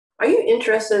Are you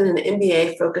interested in an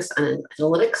MBA focused on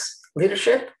analytics,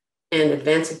 leadership, and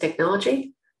advancing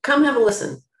technology? Come have a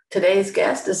listen. Today's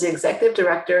guest is the Executive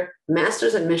Director,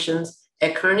 Master's Admissions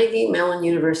at Carnegie Mellon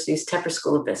University's Tepper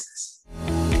School of Business.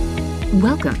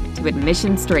 Welcome to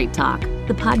Admission Straight Talk,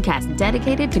 the podcast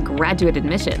dedicated to graduate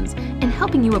admissions and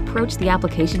helping you approach the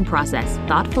application process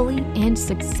thoughtfully and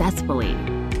successfully.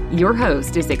 Your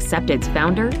host is Accepted's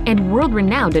founder and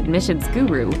world-renowned admissions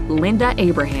guru, Linda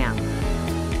Abraham.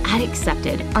 At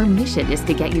Accepted, our mission is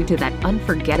to get you to that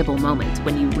unforgettable moment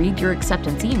when you read your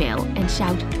acceptance email and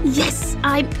shout, "Yes,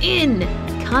 I'm in!"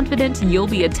 Confident you'll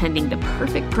be attending the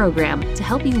perfect program to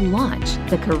help you launch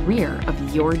the career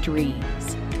of your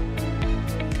dreams.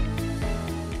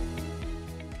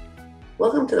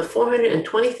 Welcome to the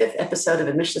 425th episode of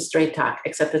Admission Straight Talk,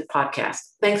 Accepted Podcast.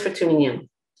 Thanks for tuning in.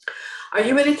 Are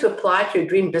you ready to apply to your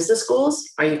dream business schools?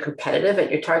 Are you competitive at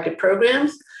your target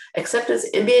programs? Accepted's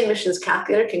MBA admissions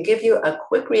calculator can give you a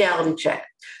quick reality check.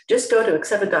 Just go to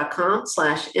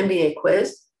accepted.com/MBA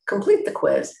quiz, complete the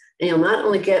quiz, and you'll not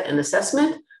only get an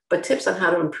assessment, but tips on how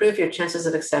to improve your chances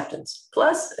of acceptance.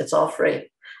 Plus, it's all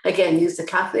free. Again, use the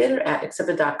calculator at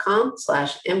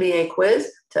accepted.com/MBA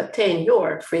quiz to obtain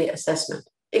your free assessment.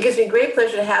 It gives me great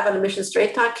pleasure to have on Admission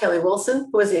Straight Talk Kelly Wilson,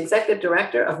 who is the Executive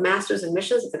Director of Master's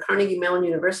Admissions at the Carnegie Mellon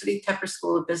University Tepper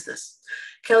School of Business.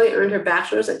 Kelly earned her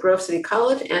bachelor's at Grove City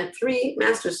College and 3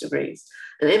 master's degrees,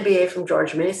 an MBA from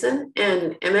George Mason, and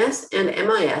an MS and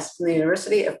MIS from the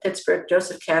University of Pittsburgh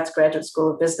Joseph Katz Graduate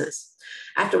School of Business.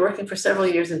 After working for several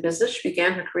years in business, she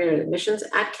began her career in admissions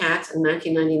at Katz in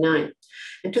 1999.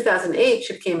 In 2008,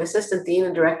 she became Assistant Dean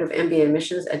and Director of MBA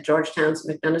Admissions at Georgetown's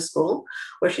McDonough School,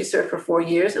 where she served for 4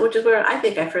 years, and which is where I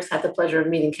think I first had the pleasure of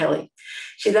meeting Kelly.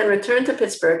 She then returned to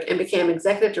Pittsburgh and became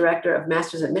Executive Director of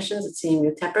Master's Admissions at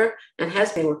CMU Tepper and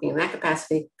has been working in that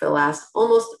capacity for the last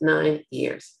almost 9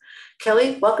 years.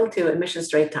 Kelly, welcome to Admission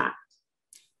Straight Talk.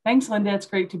 Thanks, Linda. It's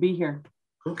great to be here.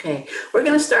 Okay, we're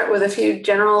going to start with a few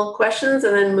general questions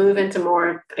and then move into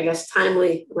more,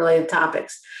 timely related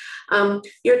topics.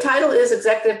 Your title is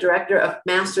Executive Director of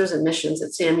Master's Admissions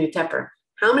at CMU Tepper.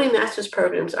 How many master's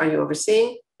programs are you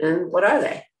overseeing and what are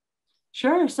they?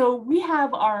 Sure. So we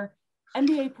have our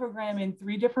MBA program in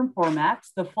 3 different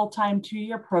formats: the full-time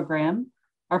 2-year program,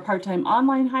 our part-time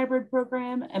online hybrid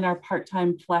program, and our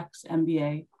part-time flex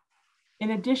MBA.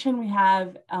 In addition, we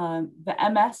have the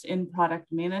MS in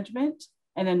product management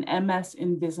and an MS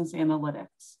in business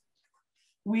analytics.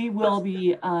 We will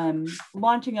be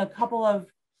launching a couple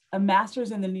of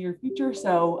master's in the near future,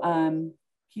 so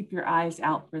keep your eyes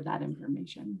out for that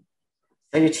information.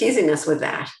 So you're teasing us with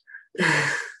that.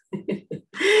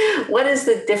 What is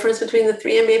the difference between the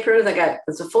 3 MBA programs?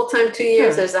 It's a full-time 2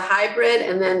 years, There's a hybrid,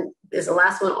 and then is the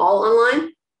last one all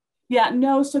online? Yeah,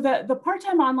 no, so the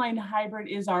part-time online hybrid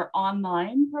is our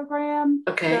online program.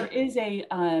 Okay. There is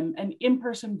an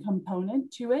in-person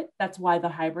component to it. That's why the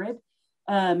hybrid.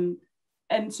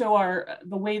 And so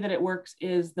the way that it works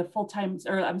is the part-time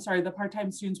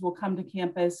students will come to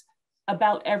campus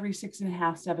about every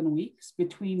 6.5, 7 weeks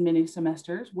between mini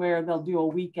semesters, where they'll do a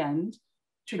weekend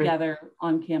together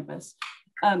on campus.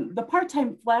 The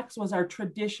part-time flex was our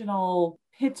traditional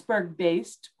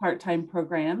Pittsburgh-based part-time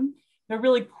program. The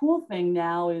really cool thing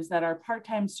now is that our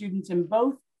part-time students in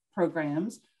both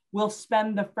programs will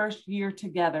spend the first year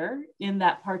together in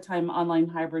that part-time online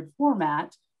hybrid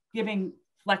format, giving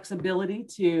flexibility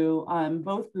to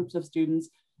both groups of students.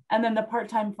 And then the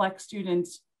part-time flex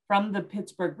students from the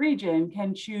Pittsburgh region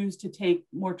can choose to take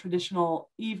more traditional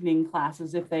evening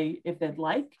classes if they'd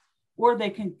like, or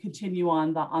they can continue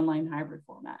on the online hybrid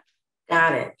format.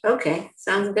 Got it. Okay,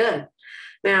 sounds good.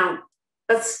 Now,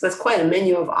 that's quite a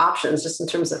menu of options just in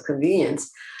terms of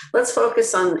convenience. Let's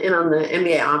focus on the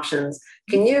MBA options.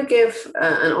 Can you give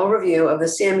an overview of the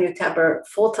CMU Tepper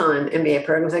full-time MBA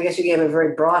programs? I guess you gave a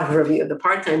very broad overview of the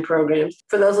part-time programs.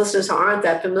 For those listeners who aren't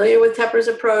that familiar with Tepper's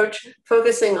approach,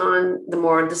 focusing on the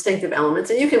more distinctive elements,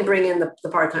 and you can bring in the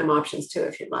part-time options too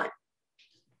if you'd like.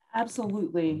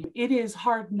 Absolutely. It is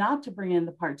hard not to bring in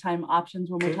the part-time options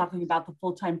when we're talking about the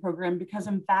full-time program, because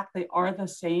in fact, they are the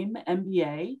same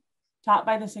MBA, taught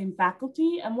by the same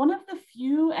faculty, and one of the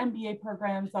few MBA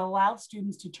programs that allow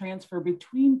students to transfer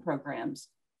between programs,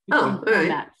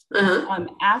 formats,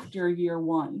 after year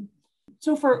 1.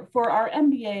 So for our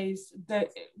MBAs,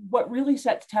 what really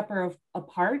sets Tepper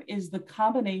apart is the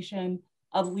combination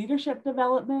of leadership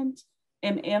development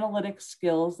and analytics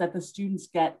skills that the students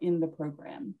get in the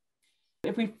program.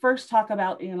 If we first talk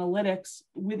about analytics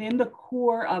within the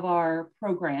core of our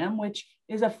program, which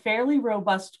is a fairly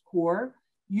robust core,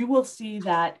 you will see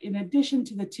that in addition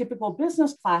to the typical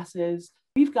business classes,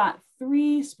 We've got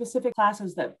 3 specific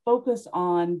classes that focus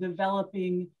on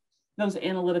developing those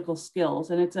analytical skills.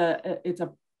 And it's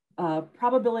a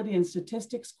probability and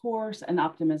statistics course, an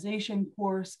optimization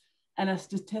course, and a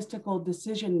statistical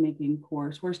decision-making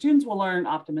course where students will learn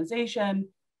optimization,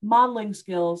 modeling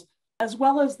skills, as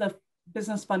well as the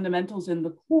business fundamentals in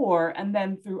the core. And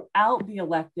then throughout the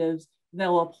electives,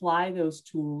 they'll apply those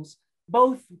tools,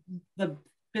 both the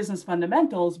business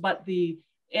fundamentals, but the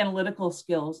analytical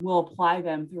skills will apply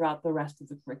them throughout the rest of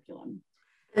the curriculum.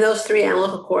 And those 3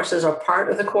 analytical courses are part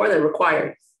of the core, they're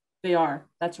required? They are,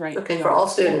 that's right. Okay, for all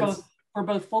students? For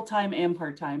both full-time and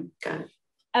part-time. Got it.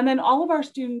 And then all of our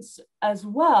students as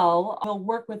well will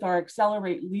work with our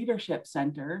Accelerate Leadership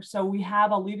Center. So we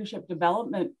have a leadership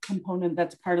development component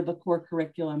that's part of the core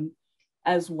curriculum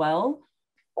as well.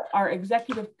 Our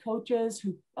executive coaches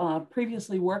who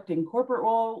previously worked in corporate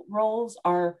roles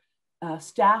are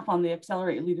staff on the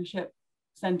Accelerate Leadership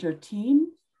Center team.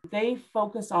 They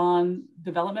focus on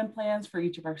development plans for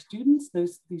each of our students.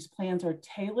 These plans are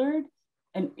tailored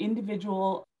and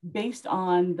individual based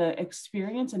on the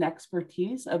experience and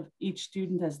expertise of each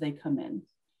student as they come in.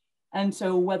 And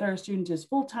so whether a student is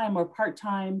full-time or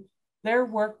part-time, their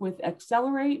work with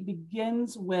Accelerate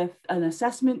begins with an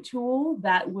assessment tool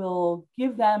that will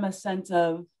give them a sense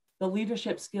of the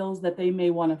leadership skills that they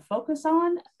may want to focus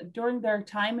on during their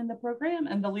time in the program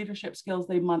and the leadership skills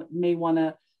they may want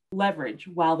to leverage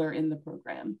while they're in the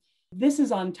program. This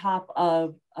is on top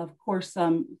of course,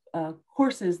 some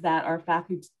courses that our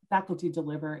faculty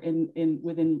deliver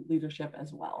within leadership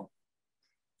as well.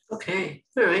 Okay,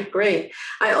 all right, great.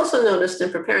 I also noticed in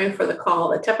preparing for the call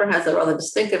that Tepper has a rather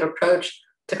distinctive approach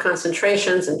to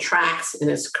concentrations and tracks in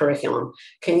its curriculum.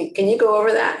 Can you go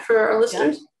over that for our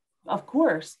listeners? Yeah, of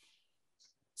course.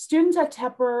 Students at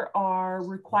Tepper are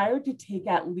required to take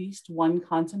at least 1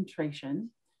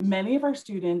 concentration. Many of our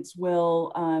students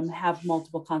will have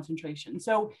multiple concentrations.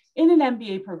 So in an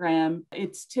MBA program,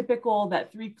 it's typical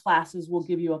that 3 classes will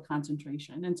give you a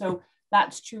concentration. And so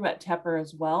that's true at Tepper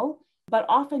as well. But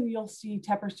often you'll see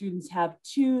Tepper students have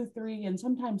 2, 3, and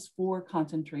sometimes 4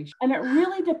 concentrations. And it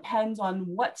really depends on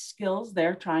what skills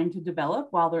they're trying to develop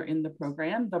while they're in the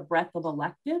program. The breadth of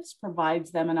electives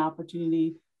provides them an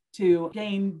opportunity to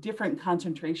gain different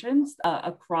concentrations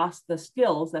across the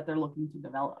skills that they're looking to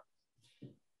develop.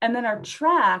 And then our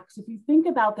tracks, if you think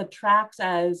about the tracks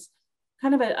as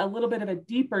kind of a little bit of a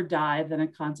deeper dive than a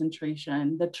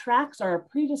concentration, the tracks are a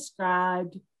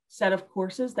pre-described set of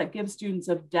courses that give students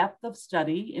a depth of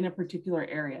study in a particular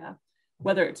area,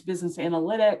 whether it's business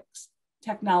analytics,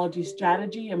 technology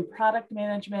strategy and product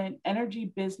management, energy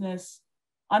business,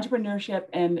 entrepreneurship,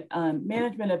 and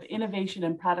management of innovation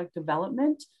and product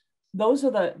development. Those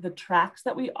are the tracks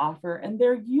that we offer, and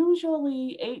they're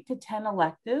usually 8 to 10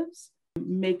 electives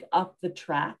make up the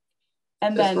track.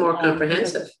 And That's then more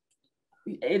comprehensive.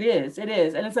 It is. And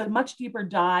it's a much deeper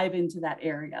dive into that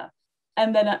area.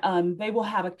 And then they will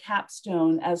have a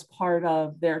capstone as part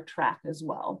of their track as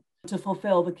well to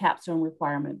fulfill the capstone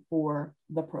requirement for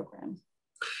the program.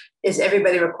 Is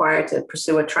everybody required to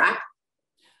pursue a track?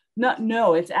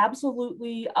 No, it's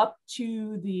absolutely up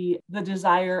to the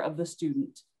desire of the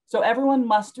student. So everyone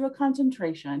must do a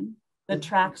concentration. The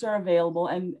tracks are available,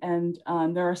 and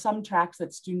there are some tracks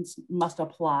that students must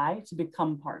apply to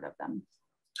become part of them.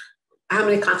 How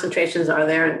many concentrations are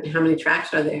there and how many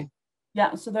tracks are there?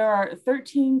 Yeah, so there are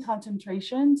 13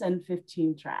 concentrations and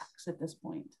 15 tracks at this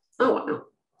point. Oh, wow.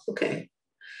 Okay.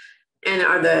 And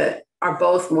are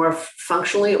both more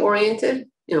functionally oriented?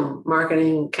 You know,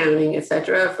 marketing, accounting, et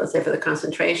cetera, let's say for the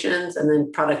concentrations, and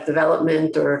then product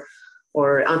development or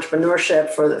entrepreneurship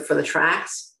for the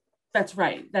tracks? That's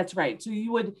right. So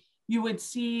you would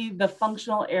see the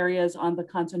functional areas on the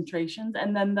concentrations,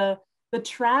 and then the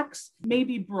tracks may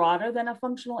be broader than a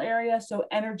functional area. So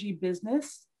energy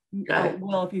business,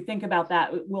 well, if you think about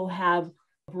that, it will have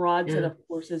a broad set of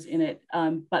courses in it,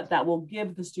 but that will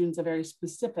give the students a very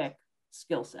specific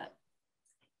skill set.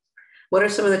 What are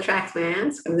some of the tracks, may I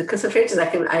ask? I mean, the concentrations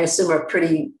I assume are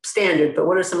pretty standard, but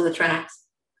what are some of the tracks?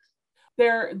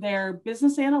 They're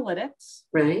business analytics,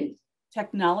 right?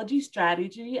 Technology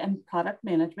strategy and product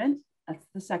management. That's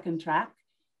the second track.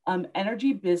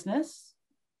 Energy business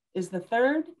is the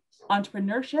third.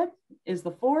 Entrepreneurship is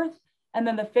the fourth. And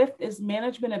then the fifth is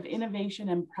management of innovation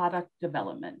and product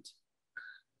development.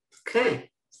 Okay,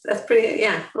 that's pretty,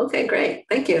 okay, great.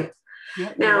 Thank you.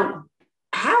 Yep. Now,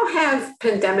 how have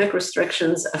pandemic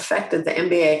restrictions affected the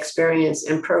MBA experience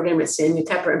and program at CMU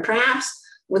Tepper? And perhaps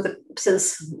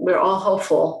since we're all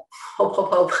hopeful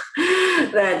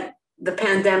that the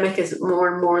pandemic is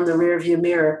more and more in the rearview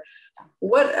mirror,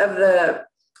 what of the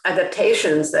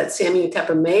adaptations that CMU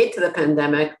Tepper made to the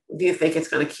pandemic do you think it's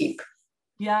going to keep?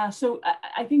 Yeah, so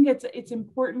I think it's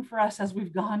important for us as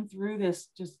we've gone through this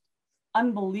just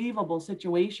unbelievable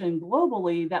situation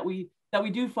globally that we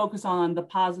do focus on the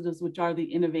positives, which are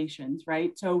the innovations,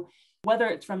 right? So whether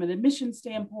it's from an admission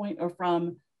standpoint or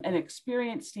from an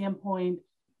experience standpoint,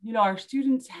 our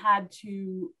students had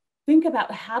to think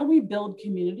about how do we build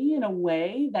community in a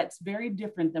way that's very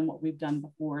different than what we've done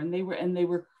before. And they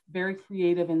were very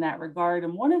creative in that regard.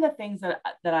 And one of the things that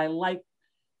I like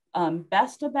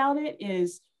best about it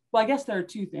is, well, I guess there are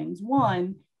two things.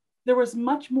 One, there was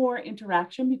much more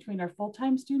interaction between our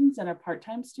full-time students and our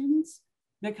part-time students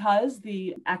because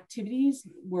the activities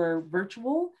were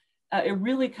virtual. It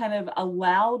really kind of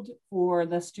allowed for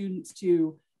the students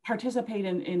to participate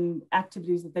in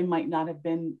activities that they might not have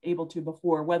been able to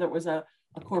before, whether it was a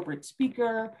corporate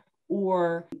speaker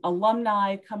or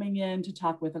alumni coming in to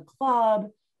talk with a club.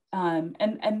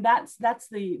 And that's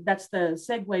the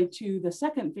segue to the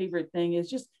second favorite thing is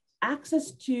just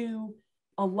access to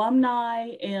alumni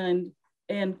and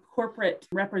corporate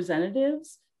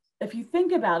representatives. If you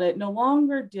think about it, no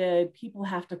longer did people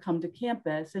have to come to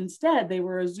campus. Instead, they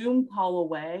were a Zoom call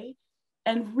away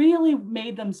and really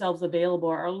made themselves available.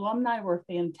 Our alumni were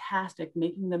fantastic,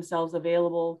 making themselves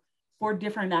available for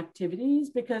different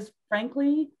activities because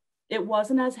frankly, it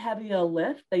wasn't as heavy a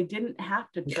lift. They didn't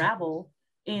have to travel.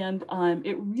 And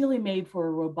it really made for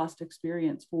a robust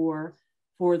experience for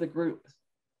the group.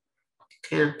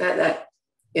 Yeah, that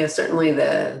certainly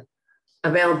the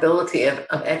availability of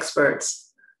experts,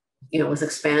 was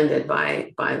expanded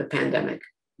by the pandemic.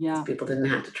 Yeah, people didn't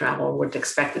have to travel, weren't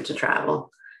expected to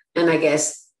travel, and I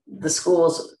guess the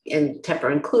schools, in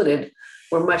Tepper included,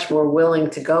 were much more willing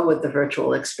to go with the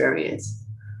virtual experience.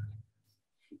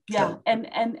 Yeah, So,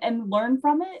 and learn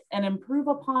from it and improve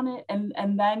upon it,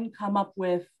 and then come up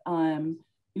with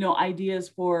ideas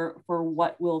for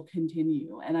what will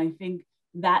continue. And I think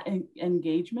that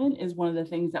engagement is one of the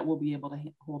things that we'll be able to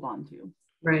hold on to.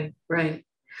 Right.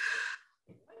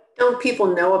 Don't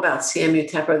people know about CMU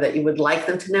Tepper that you would like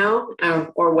them to know,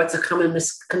 or what's a common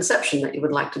misconception that you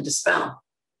would like to dispel?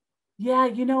 Yeah,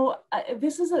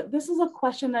 this is a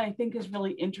question that I think is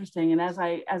really interesting, and as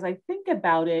I think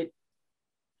about it,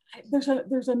 there's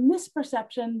a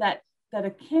misperception that a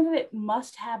candidate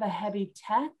must have a heavy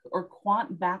tech or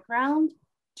quant background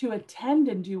to attend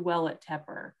and do well at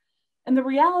Tepper. And the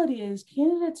reality is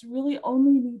candidates really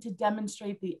only need to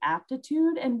demonstrate the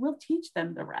aptitude and we'll teach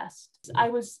them the rest. I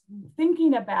was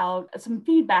thinking about some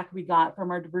feedback we got from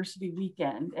our diversity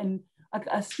weekend, and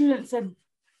a student said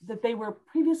that they were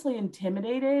previously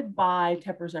intimidated by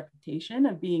Tepper's reputation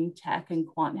of being tech and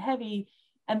quant heavy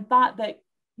and thought that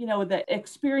the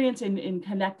experience in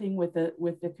connecting with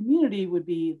the community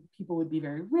people would be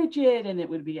very rigid and it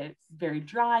would be a very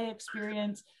dry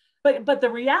experience. But the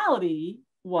reality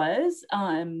was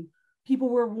people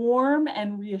were warm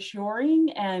and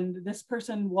reassuring, and this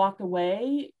person walked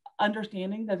away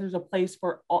understanding that there's a place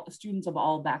for all students of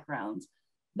all backgrounds.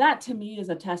 That to me is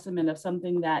a testament of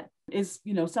something that is,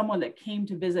 someone that came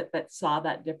to visit that saw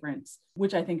that difference,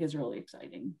 which I think is really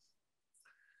exciting.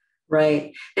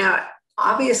 Right. Now,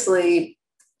 obviously,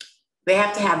 they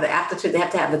have to have the aptitude, they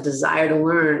have to have the desire to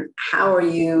learn. How are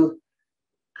you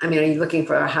looking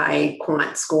for a high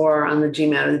quant score on the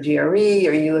GMAT or the GRE?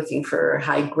 Are you looking for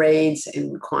high grades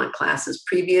in quant classes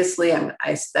previously?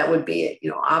 That would be,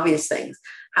 obvious things.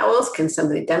 How else can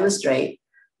somebody demonstrate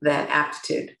that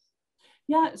aptitude?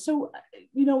 Yeah, so,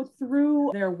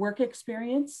 through their work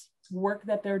experience, work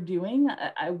that they're doing,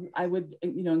 I would,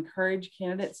 encourage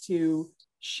candidates to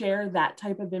share that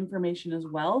type of information as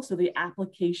well. So the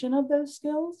application of those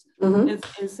skills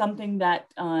is something that,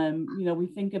 we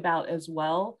think about as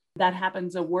well. That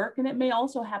happens at work, and it may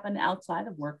also happen outside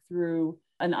of work through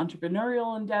an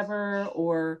entrepreneurial endeavor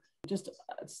or just,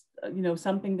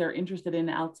 something they're interested in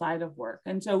outside of work.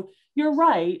 And so you're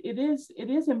right. It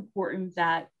is important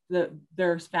that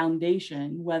there's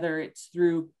foundation, whether it's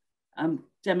through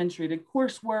demonstrated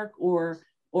coursework or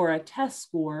a test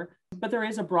score, but there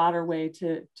is a broader way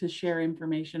to share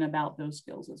information about those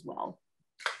skills as well.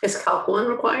 Is Calc 1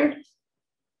 required?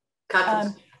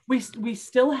 We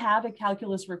still have a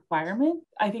calculus requirement.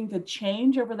 I think the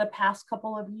change over the past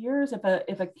couple of years, if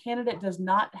a candidate does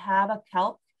not have a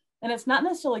calc, and it's not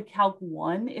necessarily Calc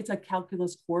 1, it's a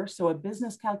calculus course, so a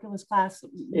business calculus class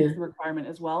meets the requirement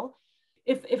as well.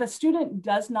 If a student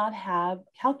does not have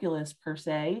calculus per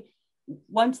se,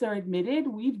 once they're admitted,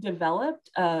 we've developed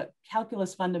a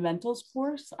calculus fundamentals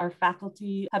course. Our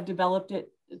faculty have developed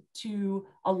it to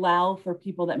allow for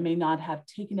people that may not have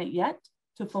taken it yet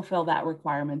to fulfill that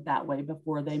requirement that way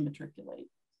before they matriculate.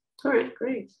 All right,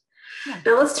 great. Yeah.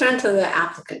 Now let's turn to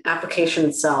the application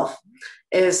itself.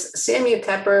 Is CMU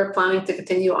Tepper planning to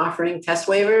continue offering test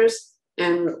waivers?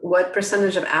 And what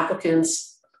percentage of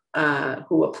applicants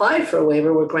who applied for a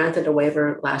waiver were granted a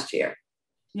waiver last year?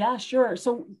 Yeah, sure.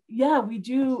 So yeah, we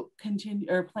do continue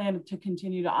or plan to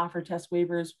continue to offer test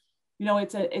waivers. You know,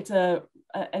 it's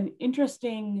an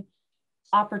interesting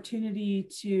opportunity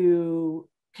to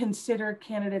consider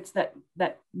candidates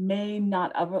that may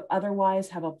not otherwise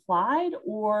have applied,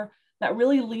 or that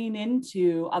really lean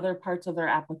into other parts of their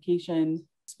application,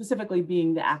 specifically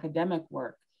being the academic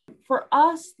work. For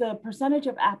us, the percentage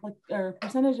of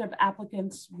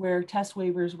applicants where test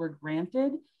waivers were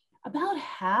granted, about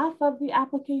half of the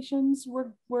applications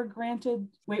were granted,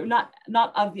 not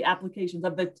of the applications,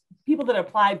 of the people that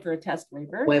applied for a test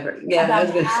waiver. Yeah,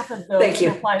 about half of those who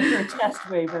you. applied for a test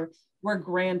waiver were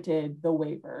granted the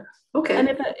waiver. Okay. And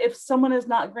if someone is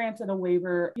not granted a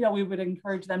waiver, you know, we would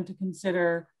encourage them to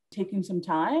consider taking some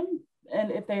time,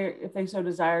 and if they so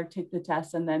desire, take the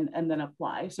test and then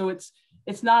apply. So it's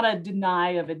not a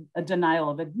denial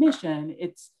of admission.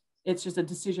 It's just a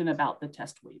decision about the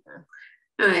test waiver.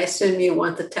 And I assume you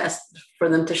want the test for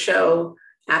them to show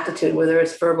aptitude, whether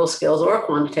it's verbal skills or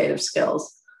quantitative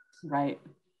skills. Right.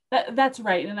 That's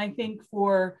right. And I think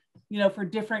for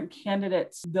different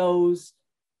candidates, those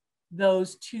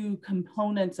two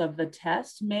components of the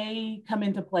test may come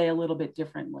into play a little bit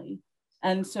differently.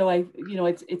 And so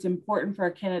it's important for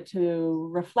a candidate to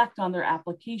reflect on their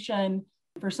application.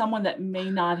 For someone that may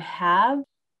not have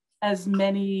as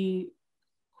many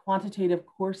quantitative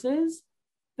courses,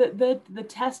 the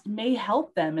test may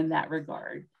help them in that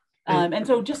regard. And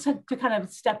so just to kind of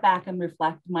step back and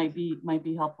reflect might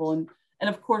be helpful. And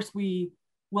of course, we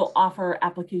will offer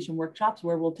application workshops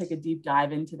where we'll take a deep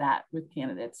dive into that with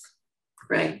candidates.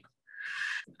 Right.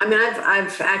 I mean,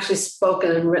 I've actually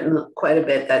spoken and written quite a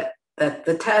bit that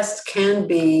the test can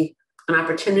be an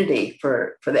opportunity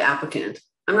for the applicant.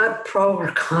 I'm not pro or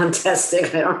con testing,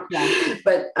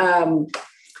 but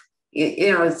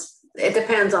it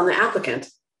depends on the applicant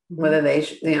whether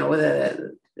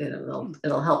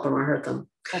it'll help them or hurt them.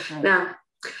 That's right. Now,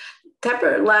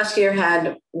 Tepper last year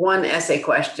had one essay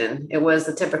question. It was,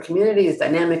 the Tepper community is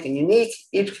dynamic and unique.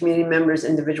 Each community member's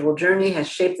individual journey has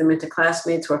shaped them into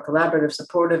classmates who are collaborative,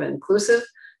 supportive, and inclusive.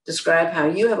 Describe how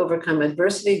you have overcome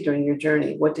adversity during your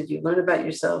journey. What did you learn about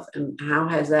yourself, and how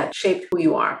has that shaped who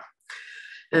you are?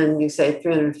 And you say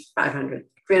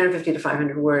 350 to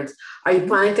 500 words. Are you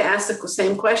planning to ask the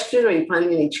same question? Are you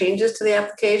planning any changes to the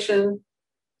application?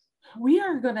 We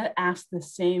are going to ask the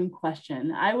same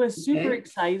question. I was super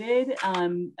excited.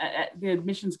 The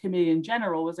admissions committee in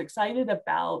general was excited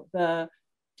about the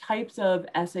types of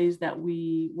essays that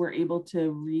we were able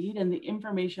to read and the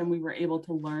information we were able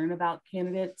to learn about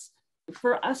candidates.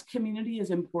 For us, community is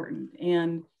important.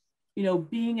 And,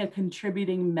 being a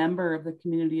contributing member of the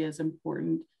community is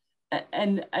important.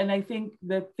 And I think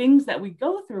the things that we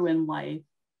go through in life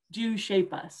do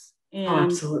shape us. And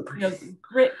absolutely.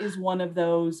 Grit is one of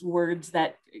those words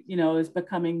that is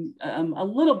becoming a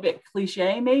little bit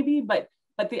cliche, maybe, but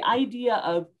the idea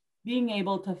of being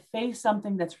able to face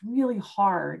something that's really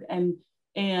hard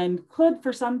and could,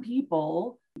 for some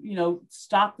people,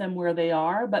 stop them where they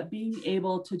are, but being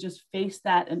able to just face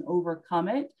that and overcome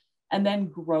it and then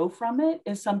grow from it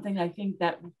is something I think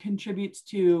that contributes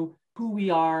to who we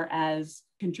are as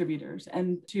contributors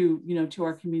and to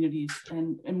our communities,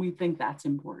 and we think that's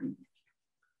important.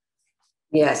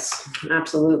 Yes,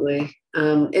 absolutely.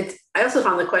 I also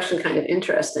found the question kind of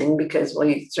interesting because, well,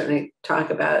 you certainly talk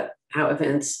about how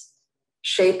events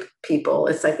shape people.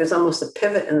 It's like there's almost a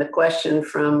pivot in the question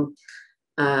from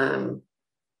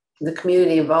the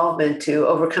community involvement to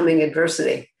overcoming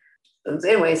adversity.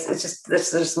 Anyways, that's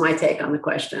just my take on the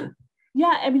question.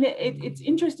 Yeah, I mean, it's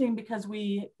interesting because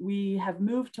we have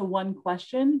moved to one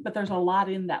question, but there's a lot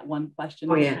in that one question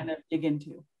to kind of dig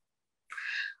into.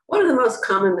 What are the most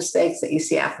common mistakes that you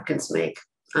see applicants make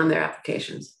on their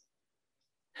applications?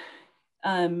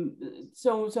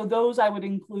 So those I would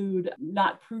include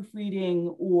not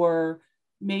proofreading, or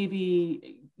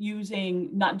maybe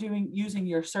using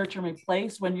your search and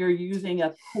replace when you're using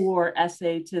a core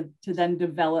essay to then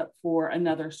develop for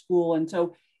another school. And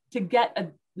so to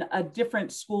get a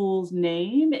different school's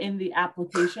name in the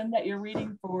application that you're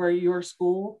reading for your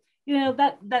school,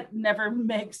 that never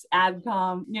makes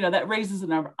AdCom, that raises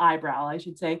an eyebrow, I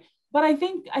should say. But I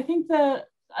think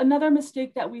another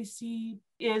mistake that we see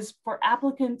is for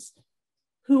applicants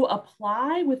who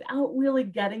apply without really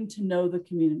getting to know the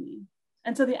community.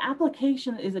 And so the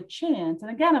application is a chance. And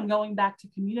again, I'm going back to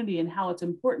community and how it's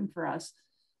important for us.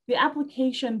 The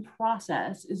application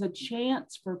process is a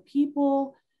chance for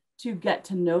people to get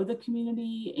to know the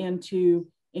community and to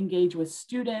engage with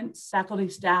students, faculty,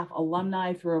 staff,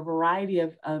 alumni through a variety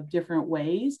of different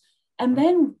ways, and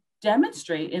then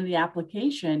demonstrate in the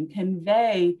application,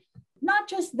 convey not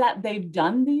just that they've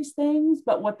done these things,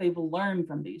 but what they've learned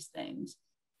from these things.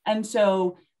 And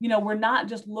so, we're not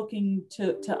just looking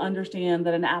to understand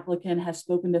that an applicant has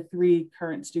spoken to 3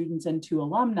 current students and 2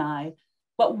 alumni,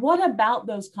 but what about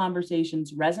those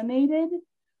conversations resonated?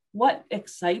 What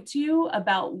excites you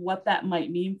about what that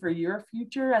might mean for your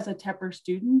future as a Tepper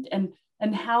student?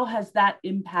 And how has that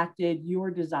impacted your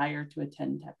desire to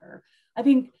attend Tepper? I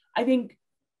think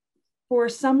for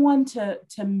someone to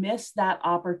miss that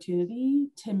opportunity,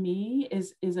 to me,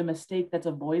 is a mistake that's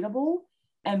avoidable,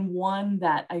 and one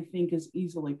that I think is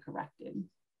easily corrected.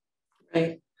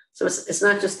 Right. So it's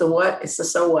not just the what, it's the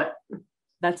so what.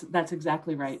 That's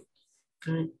exactly right.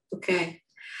 Okay.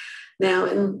 Now,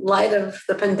 in light of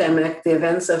the pandemic, the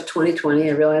events of 2020,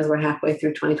 I realize we're halfway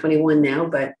through 2021 now,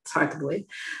 but it's hard to believe.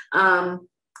 And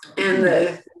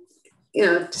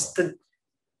just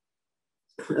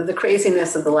the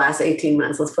craziness of the last 18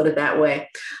 months, let's put it that way.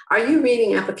 Are you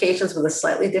reading applications with a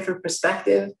slightly different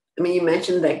perspective? I mean, you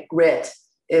mentioned that grit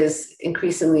is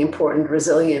increasingly important,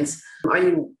 resilience. Are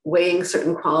you weighing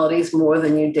certain qualities more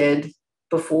than you did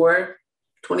before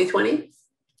 2020?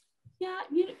 Yeah,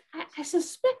 I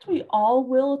suspect we all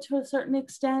will to a certain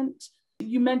extent.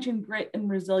 You mentioned grit and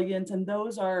resilience, and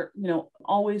those are,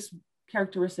 always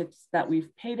characteristics that we've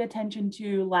paid attention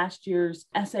to. Last year's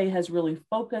essay has really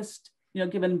focused,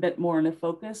 given a bit more of a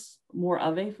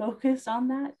focus on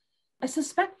that. I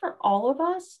suspect for all of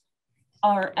us,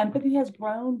 our empathy has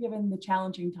grown given the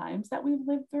challenging times that we've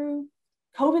lived through.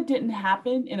 COVID didn't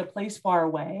happen in a place far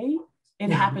away.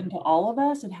 It happened to all of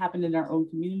us. It happened in our own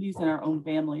communities and our own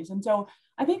families. And so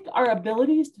I think our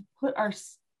abilities to put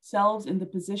ourselves in the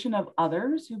position of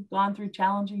others who've gone through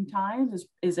challenging times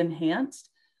is enhanced.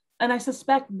 And I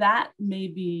suspect that may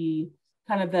be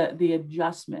kind of the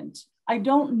adjustment. I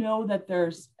don't know that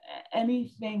there's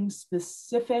anything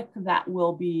specific that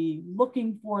we'll be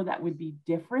looking for that would be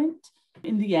different.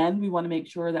 In the end, we want to make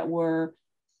sure that we're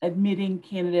admitting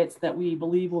candidates that we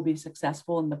believe will be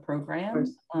successful in the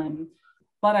program.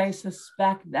 But I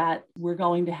suspect that we're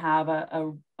going to have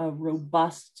a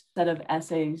robust set of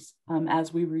essays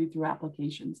as we read through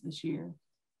applications this year.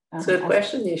 That's a good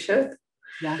question. You should.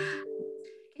 Yeah.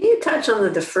 Can you touch on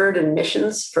the deferred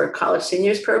admissions for college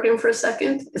seniors program for a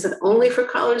second? Is it only for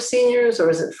college seniors, or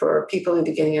is it for people who are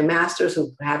getting a master's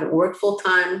who haven't worked full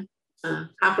time?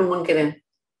 How can one get in?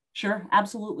 Sure,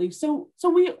 absolutely. So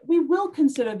we will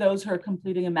consider those who are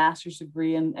completing a master's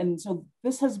degree. And so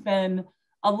this has been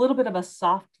a little bit of a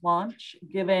soft launch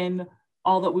given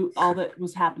all that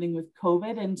was happening with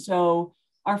COVID. And so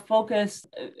our focus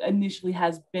initially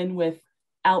has been with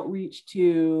outreach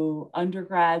to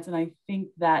undergrads. And I think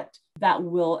that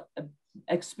will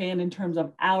expand in terms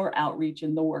of our outreach,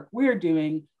 and the work we're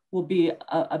doing will be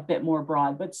a bit more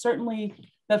broad. But certainly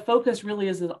the focus really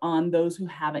is on those who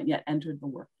haven't yet entered the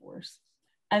workforce.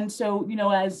 And so,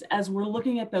 as we're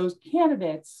looking at those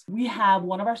candidates, we have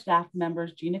one of our staff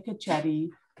members, Gina Cacchetti,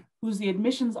 who's the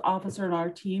admissions officer in our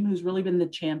team, who's really been the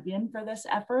champion for this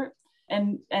effort.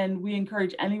 And we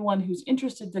encourage anyone who's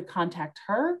interested to contact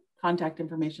her. Contact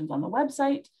information is on the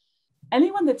website.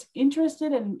 Anyone that's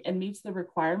interested and meets the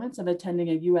requirements of attending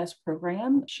a U.S.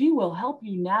 program, she will help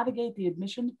you navigate the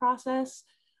admissions process.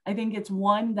 I think it's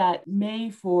one that may,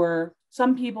 for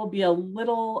some people, be a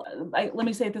little, let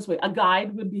me say it this way, a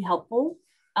guide would be helpful.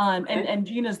 And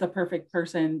Gina's the perfect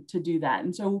person to do that.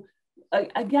 And so,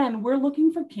 again, we're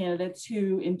looking for candidates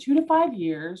who in 2 to 5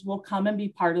 years will come and be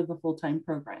part of the full-time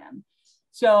program.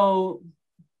 So,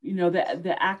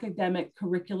 the academic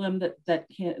curriculum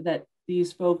that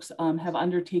these folks have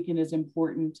undertaken is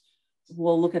important.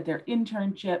 We'll look at their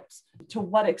internships. To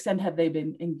what extent have they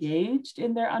been engaged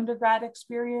in their undergrad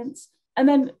experience? And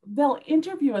then they'll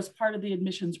interview as part of the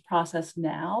admissions process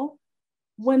now.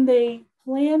 When they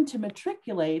plan to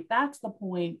matriculate, that's the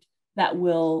point that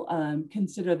we'll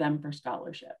consider them for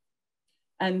scholarship.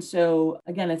 And so,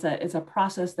 again, it's a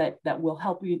process that will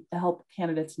help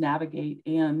candidates navigate.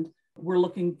 And we're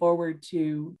looking forward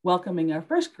to welcoming our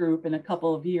first group in a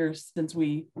couple of years since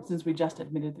we just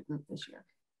admitted the group this year.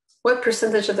 What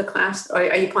percentage of the class,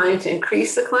 are you planning to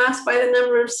increase the class by the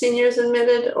number of seniors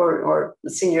admitted, or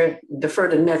senior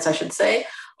deferred admits, I should say,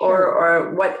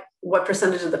 or what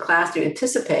percentage of the class do you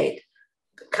anticipate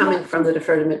coming from the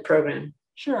deferred admit program?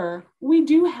 Sure. We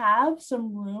do have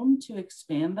some room to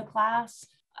expand the class.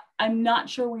 I'm not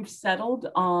sure we've settled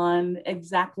on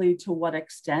exactly to what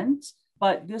extent,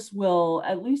 but this will,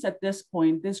 at least at this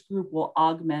point, this group will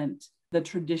augment the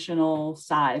traditional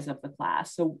size of the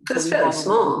class. So It's we fairly have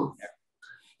small.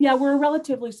 Yeah, we're a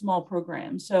relatively small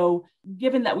program. So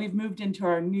given that we've moved into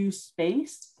our new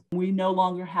space, we no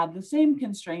longer have the same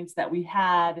constraints that we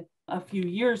had a few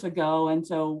years ago. And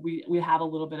so we have a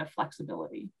little bit of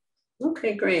flexibility.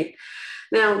 Okay, great.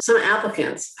 Now, some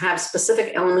applicants have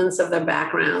specific elements of their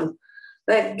background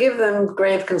that give them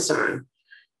grave concern.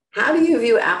 How do you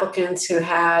view applicants who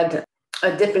had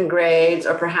a dip in grades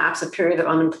or perhaps a period of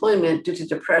unemployment due to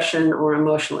depression or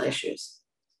emotional issues?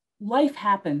 Life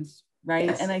happens, right?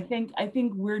 Yes. And I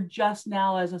think we're just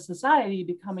now as a society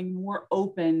becoming more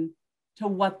open to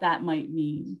what that might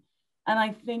mean. And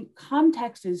I think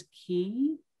context is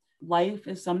key. Life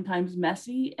is sometimes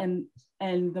messy, and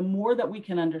the more that we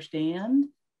can understand,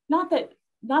 not that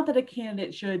a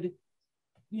candidate should,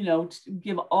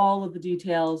 give all of the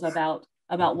details about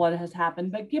what has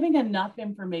happened, but giving enough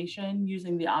information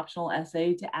using the optional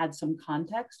essay to add some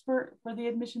context for the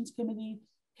admissions committee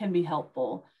can be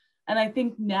helpful. And I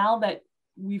think now that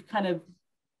we've kind of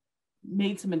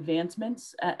made some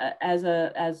advancements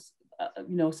as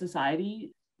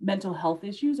society, mental health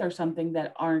issues are something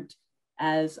that aren't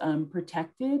as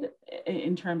protected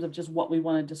in terms of just what we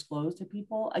want to disclose to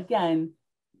people. Again,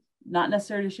 not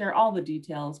necessarily to share all the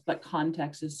details, but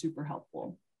context is super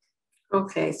helpful.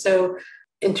 Okay, so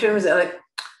in terms of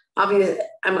obviously,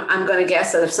 I'm going to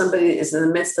guess that if somebody is in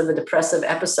the midst of a depressive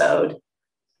episode,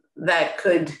 that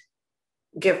could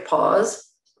give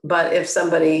pause. But if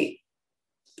somebody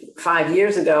 5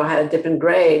 years ago had a dip in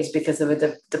grades because of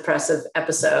a depressive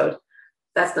episode,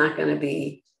 that's not going to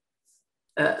be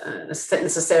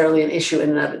necessarily an issue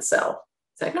in and of itself.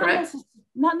 Is that correct?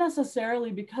 Not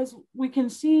necessarily, because we can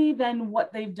see then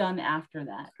what they've done after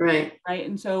that. Right.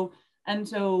 And so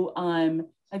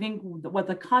I think what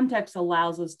the context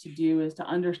allows us to do is to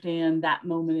understand that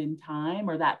moment in time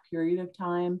or that period of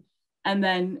time, and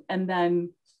then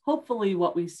hopefully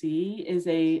what we see is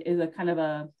a kind of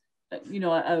a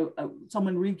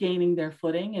someone regaining their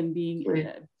footing and being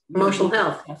emotional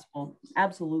health. Successful.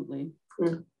 Absolutely.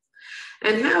 Mm.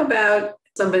 And how about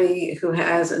somebody who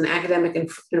has an academic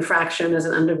infraction as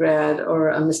an undergrad or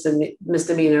a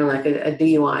misdemeanor like a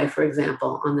DUI, for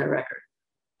example, on their record?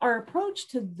 Our approach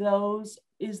to those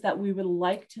is that we would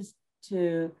like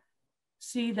to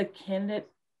see the candidate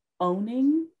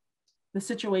owning the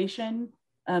situation,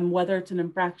 whether it's an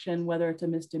infraction, whether it's a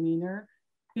misdemeanor.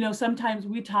 Sometimes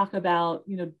we talk about,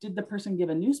 did the person give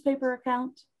a newspaper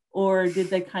account, or did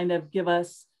they kind of give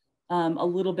us a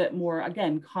little bit more,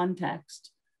 again,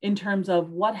 context in terms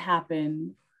of what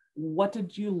happened, what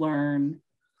did you learn,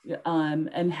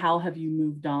 and how have you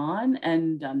moved on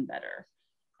and done better?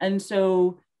 And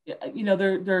so,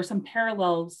 there are some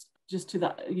parallels just to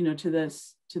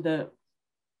the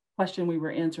question we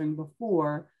were answering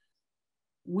before.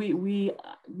 We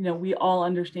all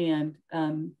understand.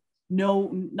 No,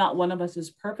 not one of us is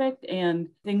perfect, and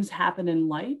things happen in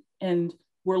life, and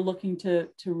we're looking to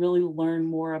really learn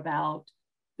more about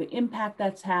the impact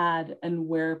that's had and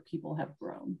where people have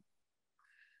grown.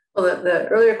 Well, the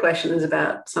earlier question is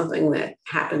about something that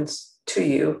happens to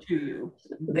you.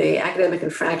 The academic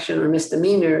infraction or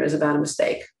misdemeanor is about a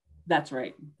mistake. That's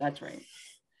right.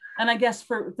 And I guess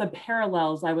for the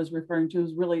parallels I was referring to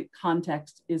is really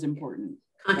context is important.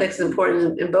 Context is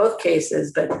important in both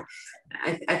cases, but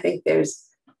I think there's,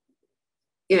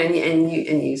 and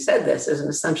you said this, there's an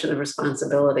assumption of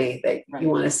responsibility that you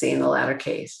want to see in the latter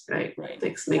case, right?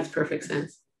 Makes perfect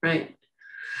sense, right?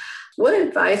 What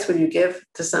advice would you give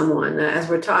to someone? As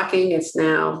we're talking, it's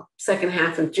now second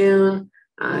half of June.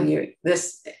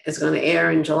 This is going to air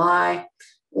in July.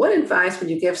 What advice would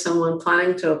you give someone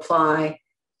planning to apply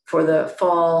for the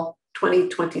fall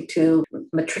 2022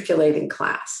 matriculating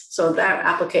class? So that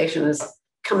application is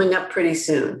coming up pretty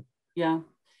soon. Yeah.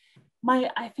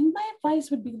 I think my advice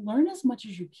would be learn as much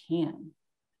as you can.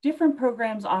 Different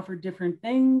programs offer different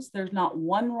things. There's not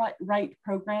one right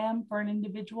program for an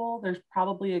individual. There's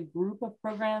probably a group of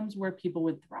programs where people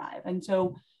would thrive. And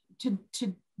so to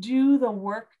do the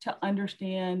work to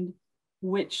understand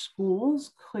which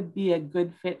schools could be a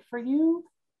good fit for you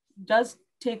does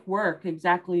take work,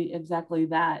 exactly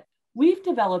that. We've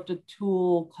developed a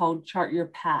tool called Chart Your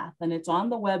Path, and it's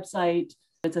on the website.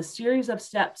 It's a series of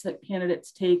steps that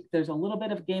candidates take. There's a little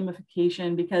bit of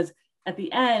gamification because at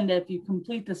the end, if you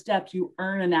complete the steps, you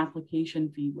earn an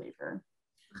application fee waiver.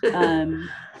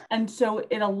 And so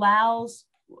it allows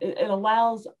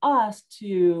us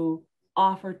to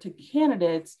offer to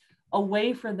candidates a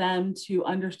way for them to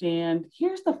understand,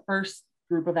 here's the first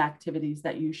group of activities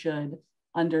that you should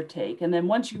undertake. And then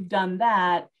once you've done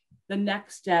that, the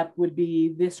next step would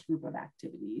be this group of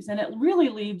activities. And it really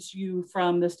leads you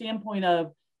from the standpoint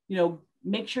of,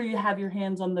 make sure you have your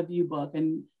hands on the view book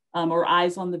and or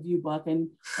eyes on the view book and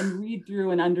read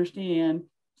through and understand,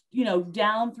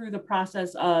 down through the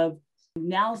process of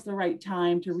now's the right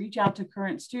time to reach out to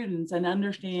current students and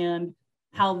understand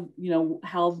how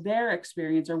their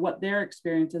experience or what their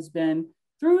experience has been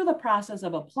through the process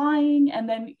of applying. And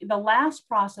then the last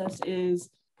process is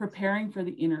preparing for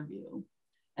the interview.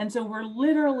 And so we're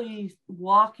literally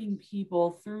walking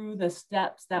people through the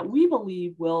steps that we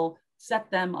believe will set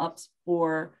them up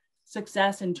for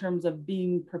success in terms of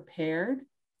being prepared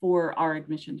for our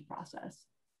admissions process.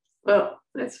 Well,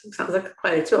 that sounds like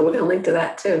quite a tool. We're going to link to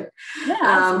that too. Yeah,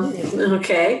 absolutely.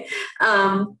 Okay.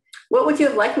 What would you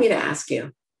have liked me to ask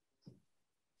you?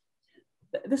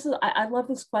 I love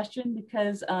this question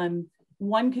because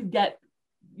one could get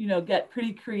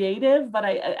pretty creative, but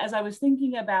as I was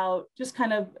thinking about just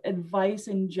kind of advice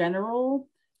in general,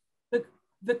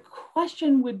 the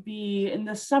question would be, in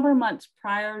the summer months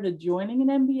prior to joining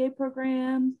an MBA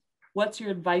program, what's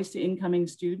your advice to incoming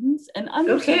students? And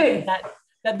understanding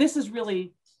that this is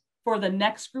really for the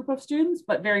next group of students,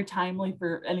 but very timely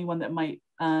for anyone that might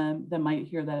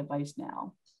hear that advice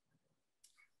now.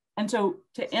 And so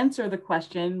to answer the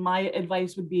question, my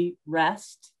advice would be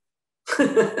rest.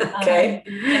 Okay.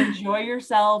 Enjoy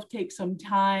yourself, take some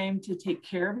time to take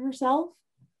care of yourself,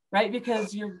 right?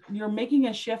 Because you're making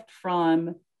a shift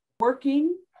from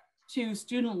working to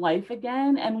student life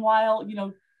again. And while,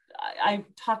 I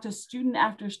talked to student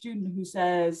after student who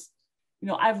says,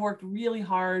 I've worked really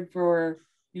hard for,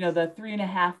 the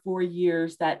 3.5, 4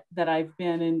 years that I've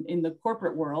been in the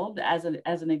corporate world as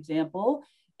an example.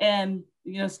 And,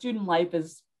 student life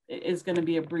is going to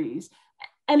be a breeze.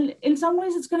 And in some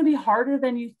ways, it's going to be harder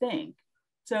than you think.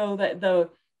 So that the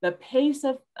pace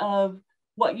of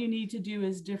what you need to do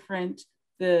is different.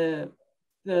 The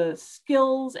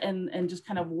skills and just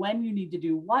kind of when you need to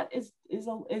do what is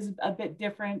a bit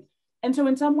different. And so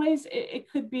in some ways, it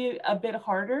could be a bit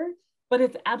harder, but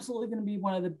it's absolutely going to be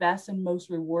one of the best and most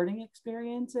rewarding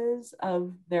experiences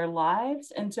of their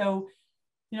lives. And so,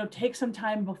 take some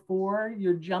time before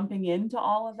you're jumping into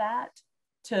all of that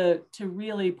to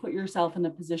really put yourself in a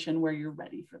position where you're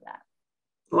ready for that.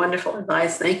 Wonderful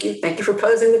advice. Thank you. Thank you for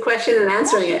posing the question and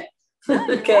answering it.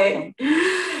 Okay.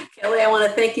 Kelly, I want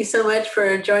to thank you so much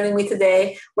for joining me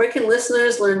today. Where can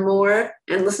listeners learn more,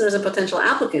 and listeners and potential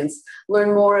applicants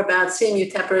learn more about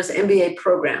CMU Tepper's MBA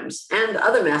programs and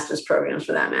other master's programs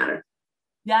for that matter?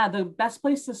 Yeah, the best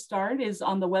place to start is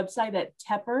on the website at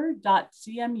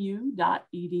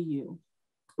tepper.cmu.edu.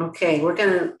 Okay, we're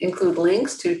going to include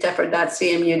links to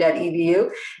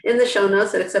tepper.cmu.edu in the show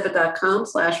notes at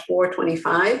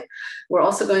accepted.com/425. We're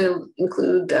also going to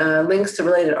include links to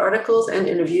related articles and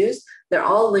interviews. They're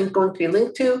all going to be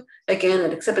linked to, again,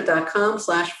 at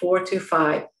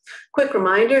accepted.com/425. Quick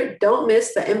reminder, don't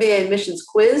miss the MBA admissions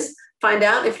quiz. Find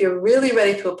out if you're really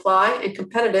ready to apply and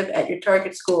competitive at your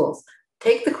target schools.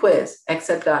 Take the quiz,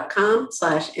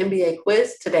 accept.com/MBA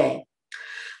quiz today.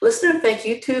 Listener, thank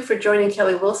you too for joining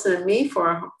Kelly Wilson and me for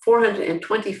our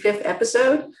 425th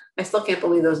episode. I still can't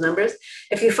believe those numbers.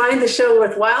 If you find the show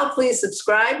worthwhile, please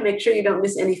subscribe. Make sure you don't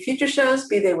miss any future shows,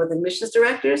 be they with admissions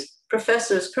directors,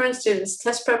 professors, current students,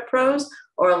 test prep pros,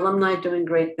 or alumni doing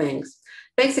great things.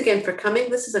 Thanks again for coming.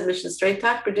 This is Admissions Straight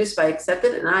Talk, produced by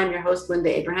Accepted, and I'm your host,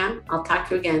 Linda Abraham. I'll talk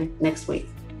to you again next week.